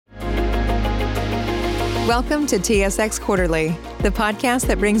Welcome to TSX Quarterly, the podcast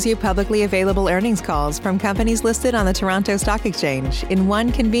that brings you publicly available earnings calls from companies listed on the Toronto Stock Exchange in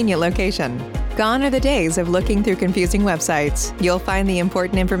one convenient location. Gone are the days of looking through confusing websites. You'll find the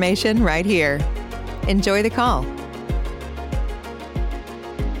important information right here. Enjoy the call.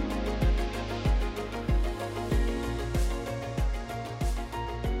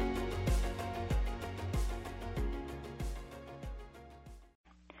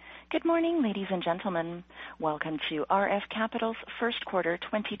 Good morning, ladies and gentlemen. Welcome to RF Capital's first quarter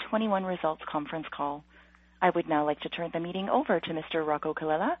 2021 results conference call. I would now like to turn the meeting over to Mr. Rocco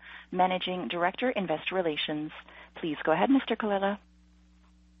Colella, Managing Director, Investor Relations. Please go ahead, Mr. Colella.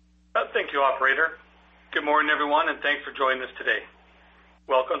 Thank you, operator. Good morning, everyone, and thanks for joining us today.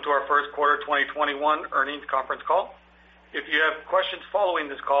 Welcome to our first quarter 2021 earnings conference call. If you have questions following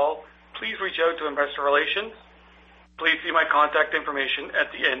this call, please reach out to Investor Relations. Please see my contact information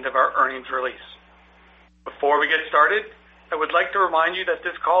at the end of our earnings release. Before we get started, I would like to remind you that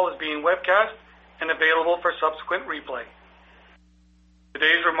this call is being webcast and available for subsequent replay.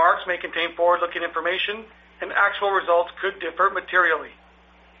 Today's remarks may contain forward-looking information, and actual results could differ materially.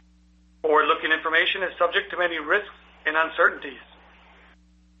 Forward-looking information is subject to many risks and uncertainties.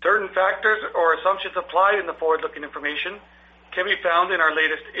 Certain factors or assumptions applied in the forward-looking information can be found in our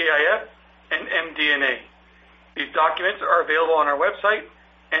latest AIF and MD&A. These documents are available on our website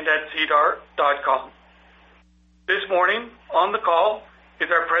and at sedar.com. This morning, on the call,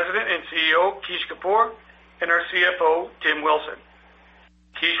 is our President and CEO, Kish Kapoor, and our CFO, Tim Wilson.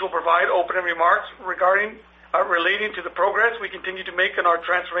 Kish will provide opening remarks relating to the progress we continue to make in our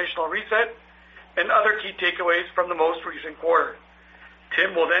transformational reset and other key takeaways from the most recent quarter.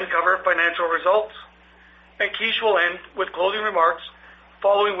 Tim will then cover financial results, and Kish will end with closing remarks,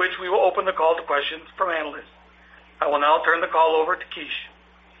 following which we will open the call to questions from analysts. I will now turn the call over to Kish.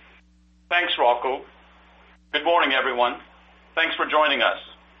 Thanks, Rocco. Good morning, everyone. Thanks for joining us.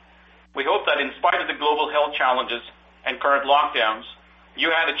 We hope that in spite of the global health challenges and current lockdowns,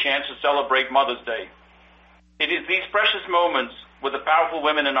 you had a chance to celebrate Mother's Day. It is these precious moments with the powerful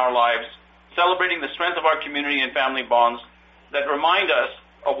women in our lives, celebrating the strength of our community and family bonds, that remind us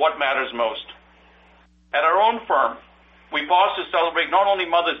of what matters most. At our own firm, we pause to celebrate not only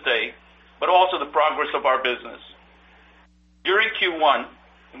Mother's Day, but also the progress of our business. During Q1,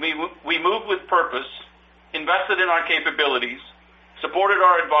 we moved with purpose, invested in our capabilities, supported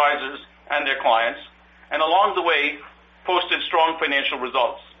our advisors and their clients, and along the way, posted strong financial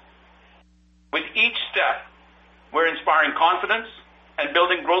results. With each step, we're inspiring confidence and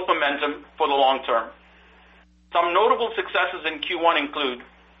building growth momentum for the long term. Some notable successes in Q1 include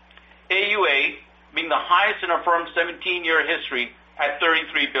AUA being the highest in our firm's 17-year history at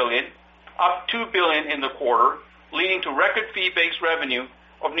 $33 billion, up $2 billion in the quarter, leading to record fee-based revenue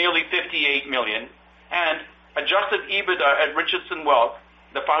of nearly $58 million, and adjusted EBITDA at Richardson Wealth,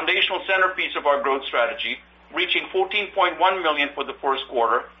 the foundational centerpiece of our growth strategy, reaching $14.1 million for the first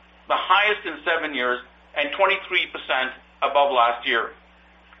quarter, the highest in 7 years, and 23% above last year.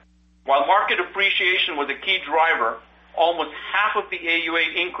 While market appreciation was a key driver, almost half of the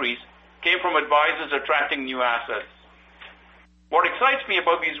AUA increase came from advisors attracting new assets. What excites me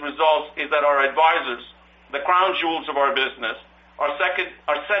about these results is that our advisors, the crown jewels of our business, are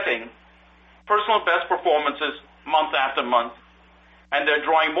setting personal best performances month after month, and they're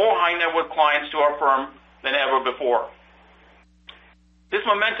drawing more high net worth clients to our firm than ever before. This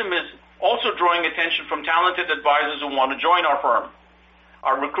momentum is also drawing attention from talented advisors who want to join our firm.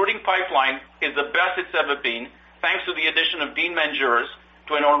 Our recruiting pipeline is the best it's ever been, thanks to the addition of Dean Manjuras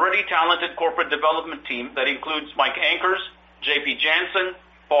to an already talented corporate development team that includes Mike Ankers, JP Jansen,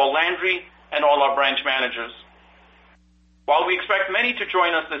 Paul Landry, and all our branch managers. While we expect many to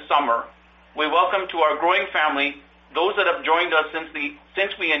join us this summer, we welcome to our growing family those that have joined us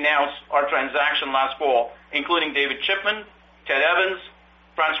since we announced our transaction last fall, including David Chipman, Ted Evans,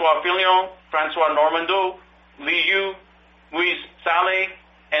 Francois Fillon, Francois Normando, Li Yu, Louise Saleh,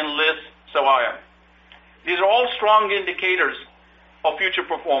 and Liz Sawaya. These are all strong indicators of future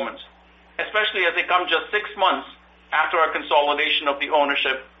performance, especially as they come just 6 months after our consolidation of the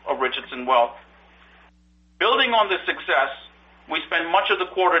ownership of Richardson Wealth. Building on this success, we spent much of the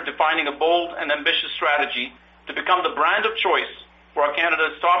quarter defining a bold and ambitious strategy to become the brand of choice for our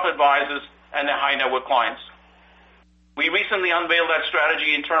Canada's top advisors and their high net worth clients. We recently unveiled that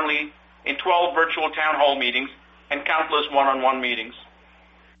strategy internally in 12 virtual town hall meetings and countless one-on-one meetings.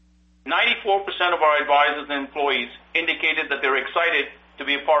 94% of our advisors and employees indicated that they're excited to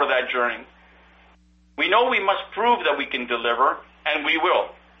be a part of that journey. We know we must prove that we can deliver, and we will.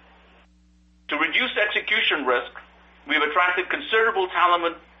 To reduce execution risk, we've attracted considerable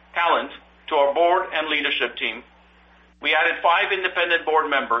talent to our board and leadership team. We added 5 independent board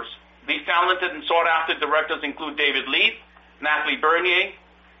members. These talented and sought-after directors include David Leith, Natalie Bernier,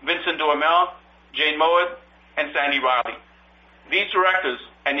 Vincent Duhamel, Jane Mowat, and Sandy Riley. These directors,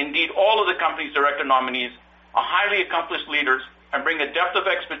 and indeed all of the company's director nominees, are highly accomplished leaders and bring a depth of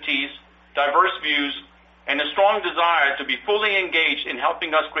expertise, diverse views, and a strong desire to be fully engaged in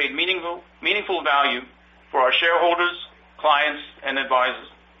helping us create meaningful value for our shareholders, clients, and advisors.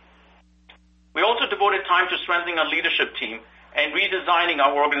 We also devoted time to strengthening our leadership team and redesigning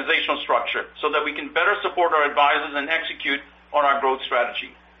our organizational structure so that we can better support our advisors and execute on our growth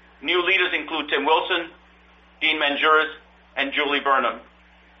strategy. New leaders include Tim Wilson, Dean Manjuris, and Julie Burnham.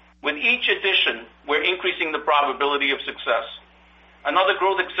 With each addition, we're increasing the probability of success. Another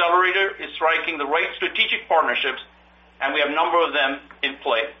growth accelerator is striking the right strategic partnerships, and we have a number of them in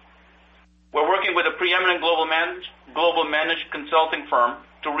play. We're working with a preeminent global managed consulting firm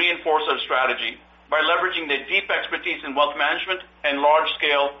to reinforce our strategy by leveraging their deep expertise in wealth management and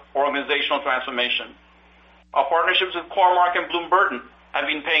large-scale organizational transformation. Our partnerships with Cormark and Bloom Burton have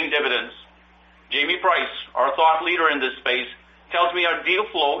been paying dividends. Jamie Price, our thought leader in this space, tells me our deal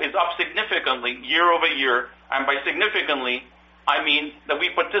flow is up significantly year over year, and by significantly, I mean that we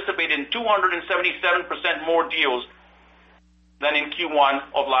participate in 277% more deals than in Q1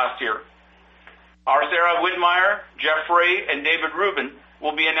 of last year. Our Sarah Widmeyer, Jeff Ray, and David Rubin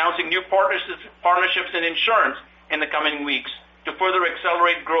will be announcing new partnerships in insurance in the coming weeks to further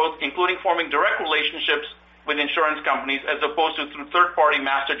accelerate growth, including forming direct relationships with insurance companies as opposed to through third-party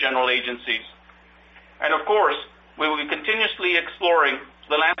master general agencies. And of course, we will be continuously exploring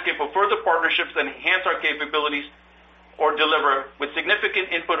the landscape of further partnerships that enhance our capabilities or deliver, with significant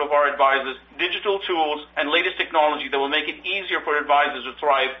input of our advisors, digital tools and latest technology that will make it easier for advisors to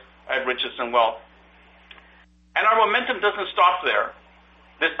thrive at Richardson Wealth. And our momentum doesn't stop there.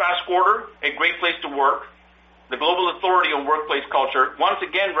 This past quarter, a Great Place to Work, the global authority on workplace culture, once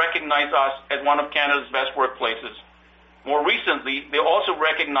again recognized us as one of Canada's best workplaces. More recently, they also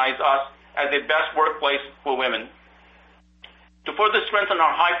recognized us as a best workplace for women. To further strengthen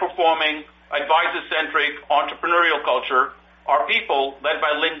our high-performing, advisor-centric entrepreneurial culture, our people, led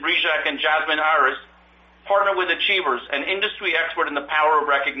by Lynn Brijak and Jasmine Aris, partner with Achievers, an industry expert in the power of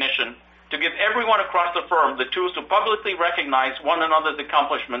recognition, to give everyone across the firm the tools to publicly recognize one another's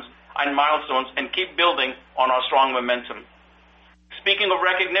accomplishments and milestones and keep building on our strong momentum. Speaking of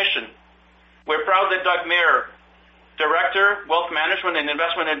recognition, we're proud that Doug Mayer, Director, Wealth Management and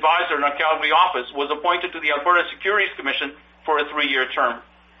Investment Advisor in our Calgary office, was appointed to the Alberta Securities Commission for a 3-year term.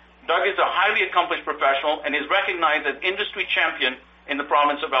 Doug is a highly accomplished professional and is recognized as industry champion in the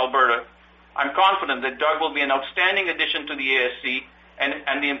province of Alberta. I'm confident that Doug will be an outstanding addition to the ASC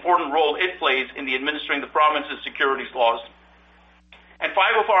and the important role it plays in the administering the province's securities laws. And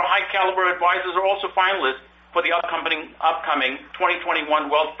 5 of our high-caliber advisors are also finalists for the upcoming 2021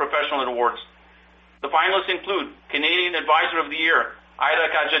 Wealth Professional Awards. The finalists include Canadian Advisor of the Year, Ida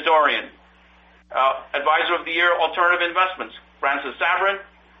Kajadorian, Advisor of the Year, Alternative Investments, Francis Sabrin,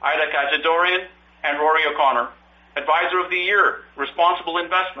 Ida Kajadorian, and Rory O'Connor. Advisor of the Year, Responsible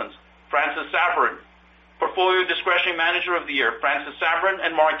Investments, Francis Sabrin. Portfolio Discretionary Manager of the Year, Francis Sabrin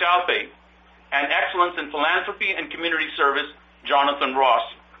and Mark Dalpay. And Excellence in Philanthropy and Community Service, Jonathan Ross.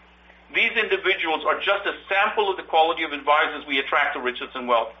 These individuals are just a sample of the quality of advisors we attract to Richardson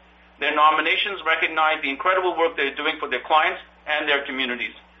Wealth. Their nominations recognize the incredible work they're doing for their clients and their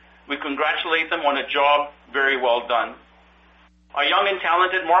communities. We congratulate them on a job very well done. Our young and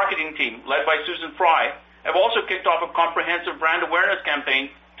talented marketing team, led by Susan Fry, have also kicked off a comprehensive brand awareness campaign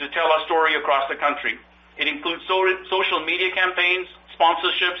to tell our story across the country. It includes social media campaigns,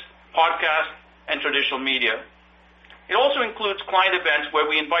 sponsorships, podcasts, and traditional media. It also includes client events where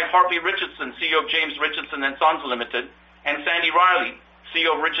we invite Hartley Richardson, CEO of James Richardson & Sons Limited, and Sandy Riley,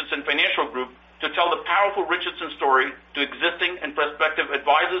 CEO of Richardson Financial Group, to tell the powerful Richardson story to existing and prospective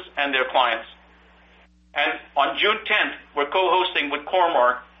advisors and their clients. And on June 10th, we're co-hosting with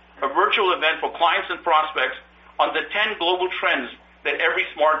Cormark a virtual event for clients and prospects on the 10 global trends that every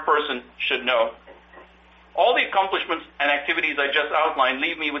smart person should know. All the accomplishments and activities I just outlined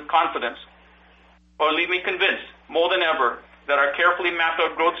leave me with confidence, or leave me convinced more than ever that our carefully mapped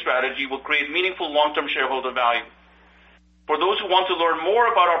out growth strategy will create meaningful long-term shareholder value. For those who want to learn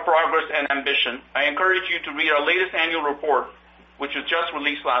more about our progress and ambition, I encourage you to read our latest annual report, which was just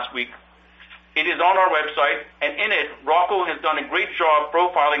released last week. It is on our website, and in it, Rocco has done a great job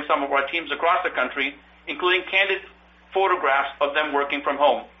profiling some of our teams across the country, including candid photographs of them working from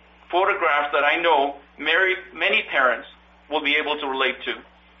home. Photographs that I know many parents will be able to relate to.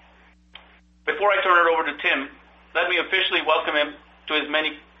 Before I turn it over to Tim, let me officially welcome him to his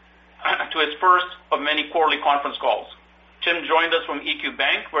many to his first of many quarterly conference calls. Tim joined us from EQ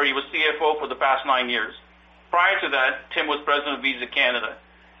Bank, where he was CFO for the past 9 years. Prior to that, Tim was president of Visa Canada.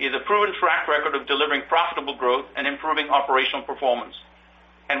 He has a proven track record of delivering profitable growth and improving operational performance.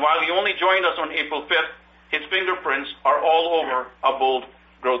 And while he only joined us on April 5th, his fingerprints are all over a bold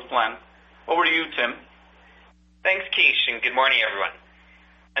growth plan. Over to you, Tim. Thanks, Kish, and good morning, everyone.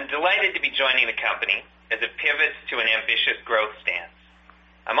 I'm delighted to be joining the company as it pivots to an ambitious growth stance.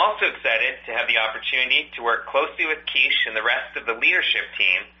 I'm also excited to have the opportunity to work closely with Kish and the rest of the leadership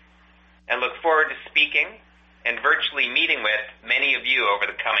team and look forward to speaking and virtually meeting with many of you over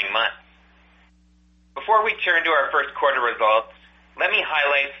the coming months. Before we turn to our first quarter results, let me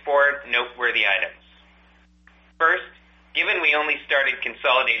highlight 4 noteworthy items. First, given we only started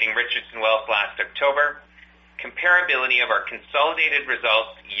consolidating Richardson Wealth last October, comparability of our consolidated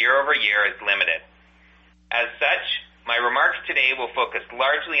results year over year is limited. As such, my remarks today will focus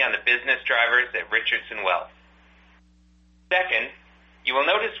largely on the business drivers at Richardson Wealth. Second, you will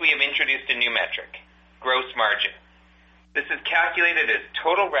notice we have introduced a new metric, gross margin. This is calculated as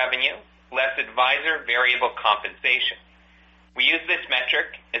total revenue less advisor variable compensation. We use this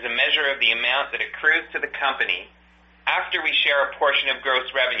metric as a measure of the amount that accrues to the company after we share a portion of gross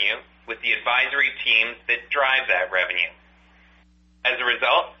revenue with the advisory teams that drive that revenue. As a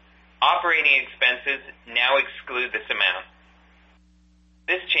result, operating expenses now exclude this amount.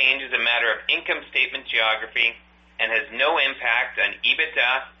 This change is a matter of income statement geography and has no impact on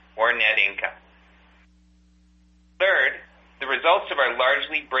EBITDA or net income. Third, the results of our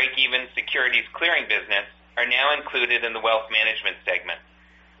largely break-even securities clearing business are now included in the wealth management segment,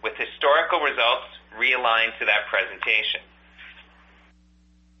 with historical results realigned to that presentation.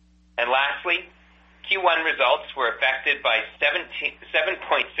 And lastly, Q1 results were affected by $7.6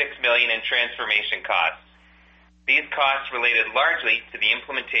 million in transformation costs. These costs related largely to the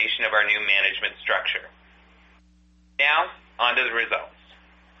implementation of our new management structure. Now, on to the results.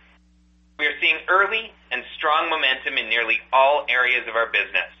 We are seeing early and strong momentum in nearly all areas of our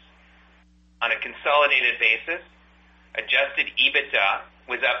business. On a consolidated basis, adjusted EBITDA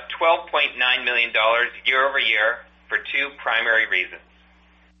was up $12.9 million year over year for 2 primary reasons.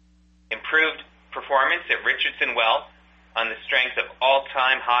 Improved performance at Richardson Wealth on the strength of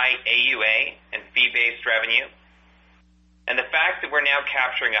all-time high AUA and fee-based revenue, and the fact that we're now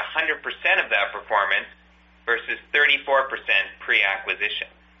capturing 100% of that performance versus 34% pre-acquisition.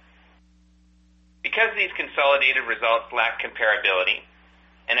 Because these consolidated results lack comparability,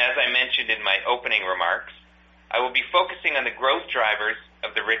 and as I mentioned in my opening remarks, I will be focusing on the growth drivers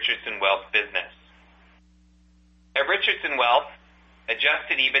of the Richardson Wealth business. At Richardson Wealth,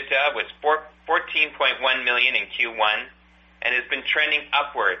 adjusted EBITDA was $14.1 million in Q1 and has been trending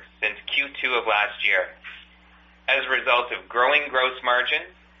upwards since Q2 of last year as a result of growing gross margin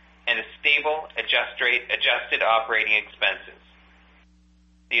and a stable adjusted operating expenses.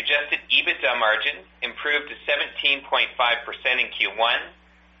 The adjusted EBITDA margin improved to 17.5% in Q1,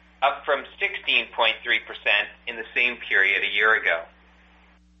 up from 16.3% in the same period a year ago.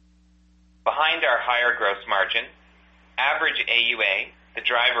 Behind our higher gross margin, average AUA, the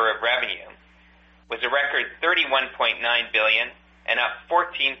driver of revenue, was a record $31.9 billion and up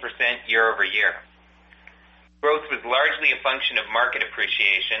 14% year over year. Growth was largely a function of market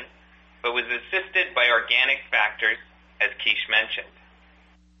appreciation, but was assisted by organic factors, as Kish mentioned.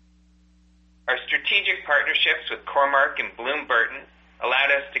 Our strategic partnerships with Cormark and Bloom Burton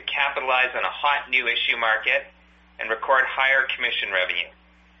allowed us to capitalize on a hot new issue market and record higher commission revenue.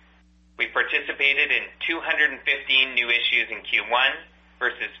 We participated in 215 new issues in Q1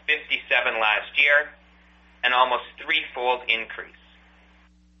 versus 57 last year, an almost threefold increase.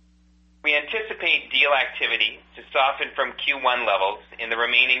 We anticipate deal activity to soften from Q1 levels in the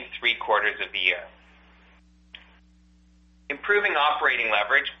remaining 3 quarters of the year. Improving operating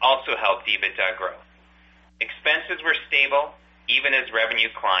leverage also helped EBITDA growth. Expenses were stable even as revenue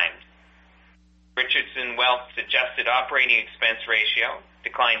climbed. Richardson Wealth's adjusted operating expense ratio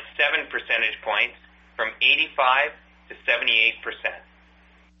declined 7 percentage points from 85 to 78%.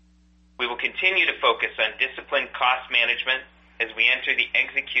 We will continue to focus on disciplined cost management as we enter the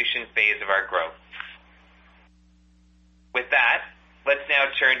execution phase of our growth. With that, let's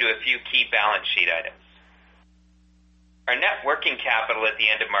now turn to a few key balance sheet items. Our net working capital at the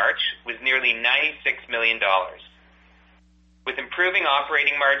end of March was nearly $96 million. With improving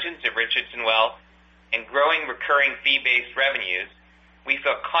operating margins at Richardson Wealth and growing recurring fee-based revenues, we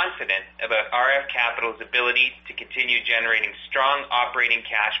feel confident about RF Capital's ability to continue generating strong operating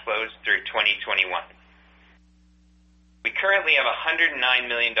cash flows through 2021. We currently have $109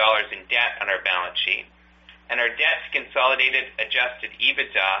 million in debt on our balance sheet, and our debt to consolidated adjusted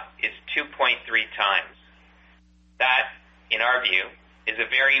EBITDA is 2.3 times. That, in our view, is a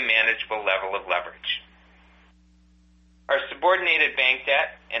very manageable level of leverage. Our subordinated bank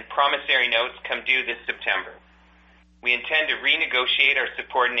debt and promissory notes come due this September. We intend to renegotiate our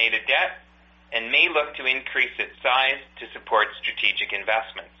subordinated debt and may look to increase its size to support strategic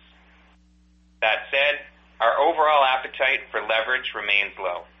investments. That said, our overall appetite for leverage remains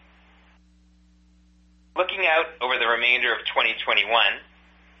low. Looking out over the remainder of 2021,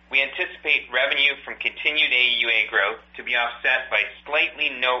 we anticipate revenue from continued AUA growth to be offset by slightly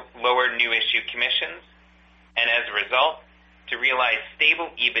lower new issue commissions, and as a result, to realize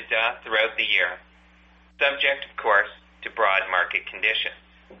stable EBITDA throughout the year, subject, of course, to broad market conditions.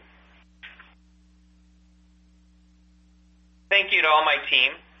 Thank you to all my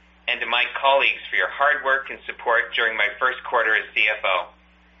team and to my colleagues for your hard work and support during my first quarter as CFO.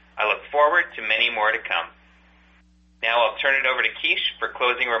 I look forward to many more to come. Now I'll turn it over to Kish for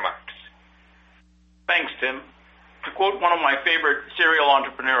closing remarks. Thanks, Tim. To quote one of my favorite serial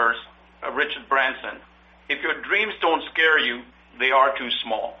entrepreneurs, Richard Branson, if your dreams don't scare you, they are too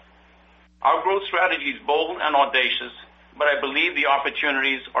small. Our growth strategy is bold and audacious, but I believe the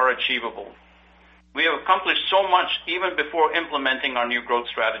opportunities are achievable. We have accomplished so much even before implementing our new growth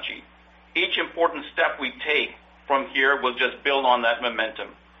strategy. Each important step we take from here will just build on that momentum.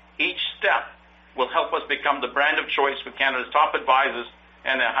 Each step will help us become the brand of choice for Canada's top advisors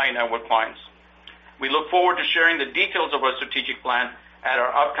and their high net worth clients. We look forward to sharing the details of our strategic plan at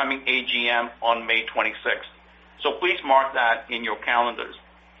our upcoming AGM on May 26th. So please mark that in your calendars.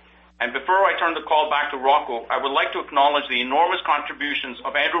 And before I turn the call back to Rocco, I would like to acknowledge the enormous contributions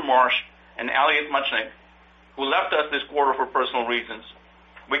of Andrew Marsh and Elliot Muchnick, who left us this quarter for personal reasons.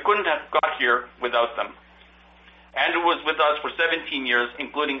 We couldn't have got here without them. Andrew was with us for 17 years,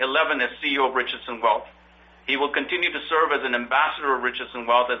 including 11 as CEO of Richardson Wealth. He will continue to serve as an ambassador of Richardson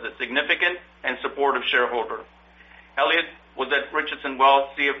Wealth as a significant and supportive shareholder. Elliot was Richardson Wealth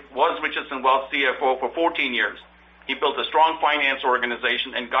CFO for 14 years. He built a strong finance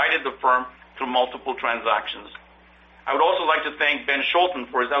organization and guided the firm through multiple transactions. I would also like to thank Ben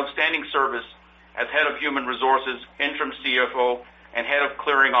Scholten for his outstanding service as Head of Human Resources, Interim CFO, and Head of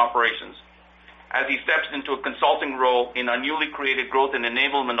Clearing Operations, as he steps into a consulting role in our newly created Growth and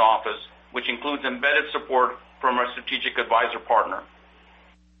Enablement Office, which includes embedded support from our strategic advisor partner.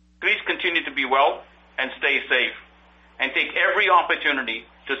 Please continue to be well and stay safe, and take every opportunity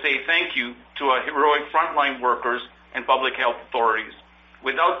to say thank you to our heroic frontline workers and public health authorities.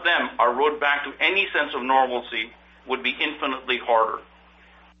 Without them, our road back to any sense of normalcy would be infinitely harder.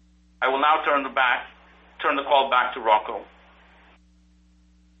 I will now turn the call back to Rocco.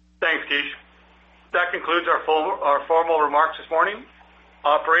 Thanks, Kish. That concludes our formal remarks this morning.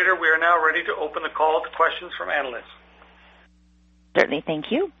 Operator, we are now ready to open the call to questions from analysts. Certainly,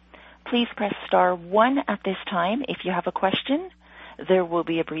 thank you. Please press star 1 at this time if you have a question. There will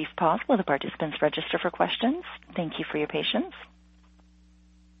be a brief pause while the participants register for questions. Thank you for your patience.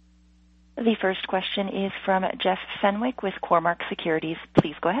 The first question is from Jeff Fenwick with Cormark Securities.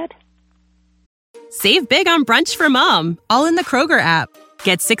 Please go ahead. Save big on brunch for mom, all in the Kroger app.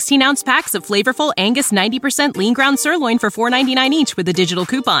 Get 16-ounce packs of flavorful Angus 90% lean ground sirloin for $4.99 each with a digital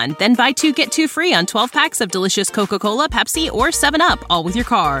coupon. Then buy 2, get 2 free on 12 packs of delicious Coca-Cola, Pepsi, or 7-Up, all with your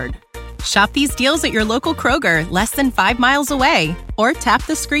card. Shop these deals at your local Kroger, less than 5 miles away. Or tap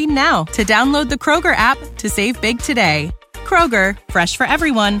the screen now to download the Kroger app to save big today. Kroger, fresh for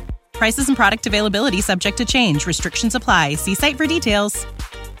everyone. Prices and product availability subject to change. Restrictions apply. See site for details.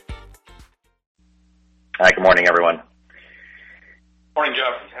 Hi, good morning, everyone. Morning,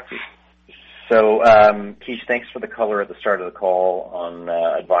 Jeff. So, Kish, thanks for the color at the start of the call on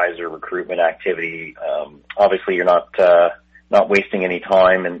advisor recruitment activity. Obviously, you're not wasting any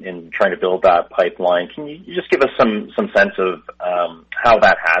time in trying to build that pipeline. Can you just give us some sense of how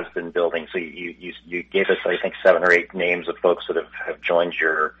that has been building? So you gave us, I think, 7 or 8 names of folks that have joined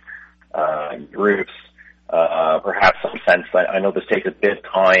your groups. Perhaps some sense. I know this takes a bit of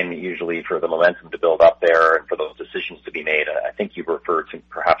time usually for the momentum to build up there and for those decisions to be made. I think you referred to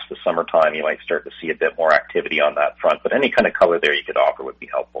perhaps the summertime you might start to see a bit more activity on that front, but any kind of color there you could offer would be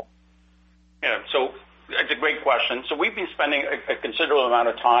helpful. Yeah, so it's a great question. So we've been spending a considerable amount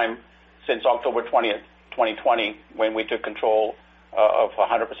of time since October 20th, 2020, when we took control of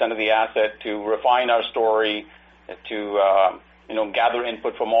 100% of the asset to refine our story, to gather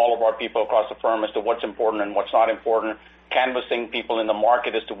input from all of our people across the firm as to what's important and what's not important, canvassing people in the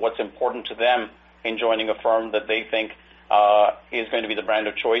market as to what's important to them in joining a firm that they think is going to be the brand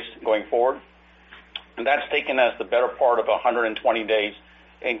of choice going forward. And that's taken us the better part of 120 days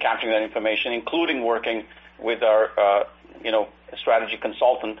in capturing that information, including working with our, strategy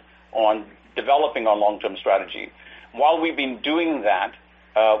consultant on developing our long-term strategy. While we've been doing that,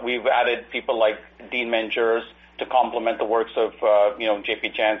 we've added people like Dean Mengers to complement the works of, J.P.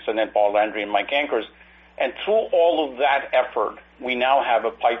 Jansen and Paul Landry and Mike Ankers. And through all of that effort, we now have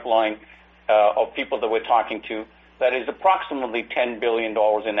a pipeline of people that we're talking to that is approximately $10 billion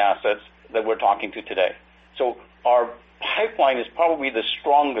in assets that we're talking to today. So our pipeline is probably the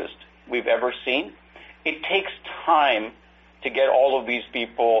strongest we've ever seen. It takes time to get all of these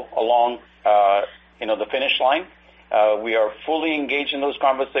people along, the finish line. We are fully engaged in those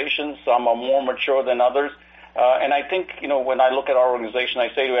conversations. Some are more mature than others. And I think, when I look at our organization,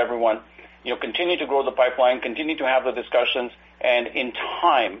 I say to everyone, continue to grow the pipeline, continue to have the discussions, and in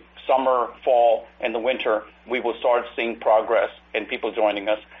time, summer, fall, and the winter, we will start seeing progress and people joining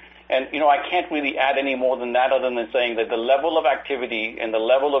us. And, I can't really add any more than that other than saying that the level of activity and the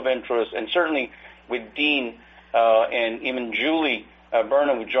level of interest, and certainly with Dean and even Julie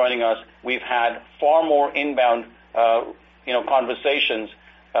Burnham joining us, we've had far more inbound, conversations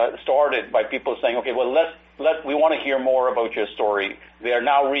started by people saying, okay, well, we want to hear more about your story. They are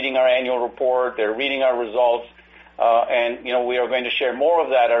now reading our annual report. They're reading our results. And we are going to share more of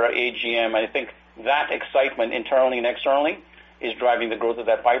that at our AGM. I think that excitement internally and externally is driving the growth of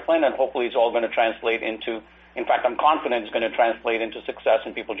that pipeline, and hopefully it's all going to translate into, in fact, I'm confident it's going to translate into success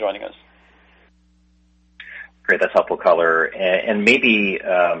and people joining us. Great, that's helpful color. And maybe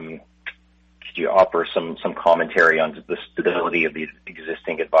could you offer some commentary on the stability of the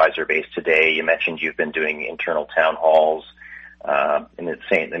existing advisor base today? You mentioned you've been doing internal town halls. In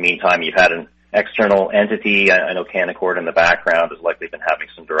the meantime, you've had an external entity. I know Canaccord in the background has likely been having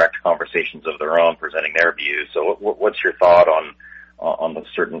some direct conversations of their own, presenting their views. So what's your thought on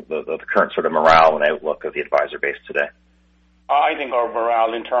the current sort of morale and outlook of the advisor base today? I think our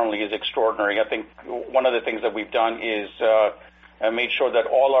morale internally is extraordinary. I think one of the things that we've done is made sure that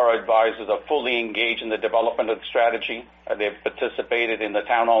all our advisors are fully engaged in the development of the strategy. They've participated in the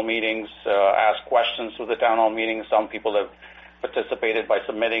town hall meetings, asked questions through the town hall meetings. Some people have participated by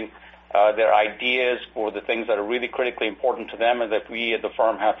submitting their ideas for the things that are really critically important to them and that we at the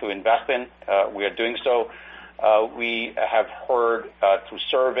firm have to invest in. We are doing so. We have heard through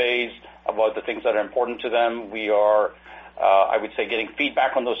surveys about the things that are important to them. We are, I would say, getting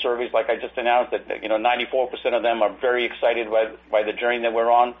feedback on those surveys, like I just announced, that 94% of them are very excited by the journey that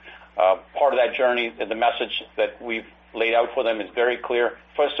we're on. Part of that journey, the message that we've laid out for them is very clear.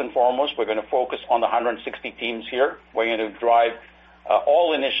 First and foremost, we're going to focus on the 160 teams here. We're going to drive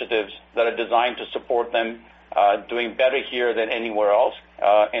all initiatives that are designed to support them doing better here than anywhere else,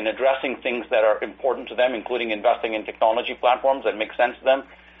 and addressing things that are important to them, including investing in technology platforms that make sense to them.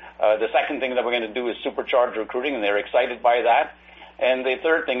 The second thing that we're going to do is supercharge recruiting, and they're excited by that. And the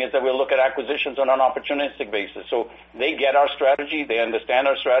third thing is that we'll look at acquisitions on an opportunistic basis. So they get our strategy, they understand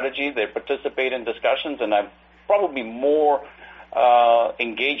our strategy, they participate in discussions, and I'm probably more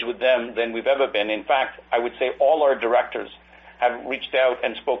engaged with them than we've ever been. In fact, I would say all our directors have reached out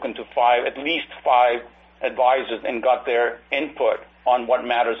and spoken to at least five advisors and got their input on what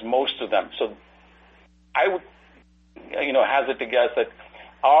matters most to them. So I would, hazard to guess that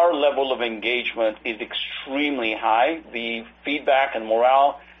our level of engagement is extremely high. The feedback and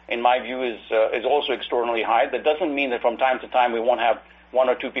morale, in my view, is also extraordinarily high. That doesn't mean that from time to time we won't have one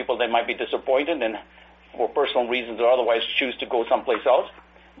or two people that might be disappointed and for personal reasons or otherwise choose to go someplace else.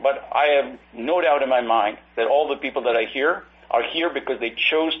 But I have no doubt in my mind that all the people that are here because they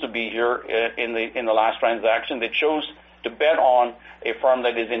chose to be here in the last transaction. They chose to bet on a firm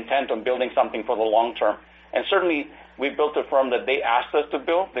that is intent on building something for the long term. And certainly, we built a firm that they asked us to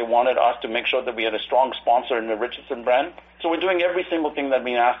build. They wanted us to make sure that we had a strong sponsor in the Richardson brand. So we're doing every single thing that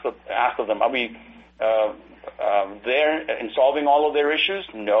we asked of them. Are we there in solving all of their issues?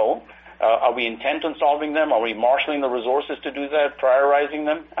 No. Are we intent on solving them? Are we marshaling the resources to do that, prioritizing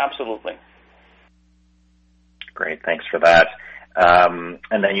them? Absolutely. Great, thanks for that.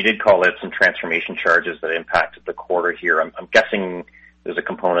 And then you did call out some transformation charges that impacted the quarter here. I'm guessing there's a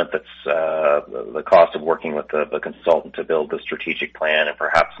component that's the cost of working with the consultant to build the strategic plan and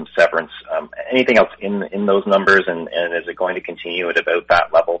perhaps some severance. Anything else in those numbers, and is it going to continue at about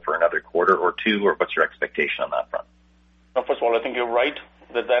that level for another quarter or two, or what's your expectation on that front? Well, first of all, I think you're right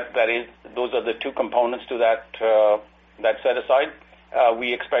that those are the two components to that set aside.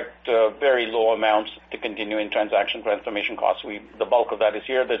 We expect very low amounts to continue in transaction transformation costs. The bulk of that is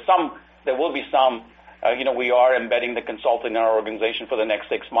here. There will be some. We are embedding the consultant in our organization for the next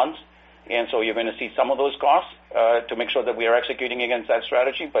 6 months, and so you're going to see some of those costs to make sure that we are executing against that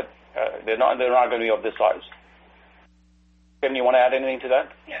strategy. But they're not going to be of this size. Tim, you want to add anything to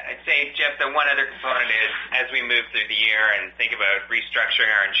that? Yeah, I'd say, Jeff, the one other component is as we move through the year and think about restructuring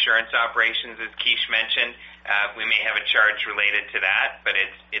our insurance operations, as Kish mentioned, we may have a charge related to that, but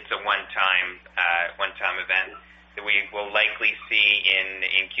it's a one-time event that we will likely see in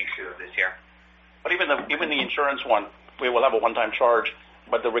Q2 of this year. But even the insurance one, we will have a one-time charge,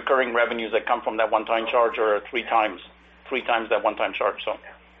 but the recurring revenues that come from that one-time charge are three times that one-time charge. So.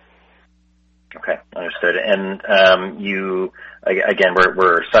 Okay, understood. And again,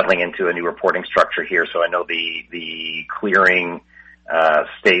 we're settling into a new reporting structure here. So I know the clearing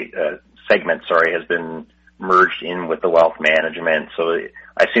segment, has been merged in with the wealth management. So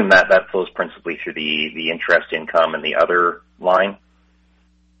I assume that flows principally through the interest income and the other line.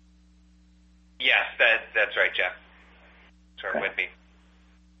 Yes, that's right, Jeff. Sure, it would be.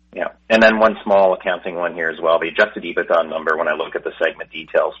 Yeah, and then one small accounting one here as well. The adjusted EBITDA number, when I look at the segment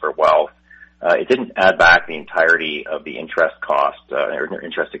details for wealth, it didn't add back the entirety of the interest cost or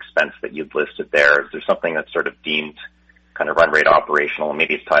interest expense that you'd listed there. Is there something that's sort of deemed kind of run rate operational?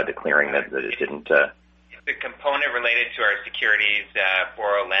 Maybe it's tied to clearing that it didn't. It's the component related to our securities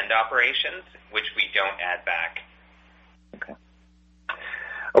borrow lend operations, which we don't add back.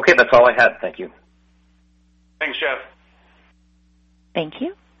 Okay, that's all I had. Thank you. Thanks, Jeff. Thank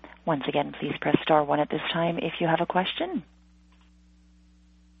you. Once again, please press star 1 at this time if you have a question.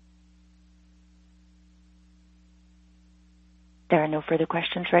 There are no further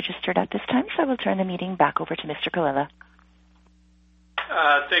questions registered at this time, so I will turn the meeting back over to Mr. Kalila.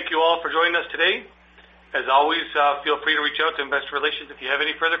 Thank you all for joining us today. As always, feel free to reach out to Investor Relations if you have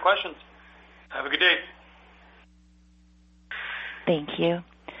any further questions. Have a good day. Thank you.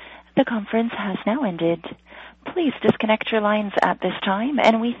 The conference has now ended. Please disconnect your lines at this time,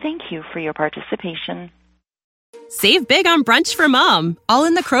 and we thank you for your participation. Save big on brunch for mom, all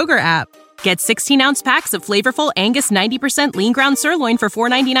in the Kroger app. Get 16-ounce packs of flavorful Angus 90% lean ground sirloin for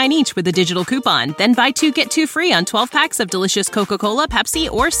 $4.99 each with a digital coupon. Then buy 2, get 2 free on 12 packs of delicious Coca-Cola, Pepsi,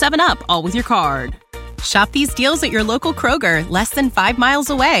 or 7-Up, all with your card. Shop these deals at your local Kroger, less than 5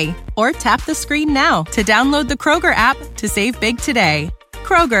 miles away. Or tap the screen now to download the Kroger app to save big today.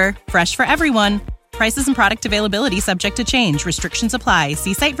 Kroger, fresh for everyone. Prices and product availability subject to change. Restrictions apply.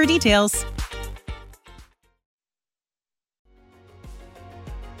 See site for details.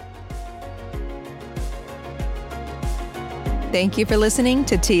 Thank you for listening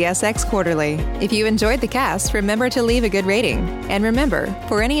to TSX Quarterly. If you enjoyed the cast, remember to leave a good rating. And remember,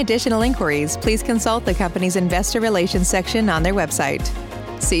 for any additional inquiries, please consult the company's investor relations section on their website.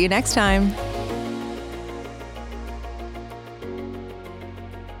 See you next time.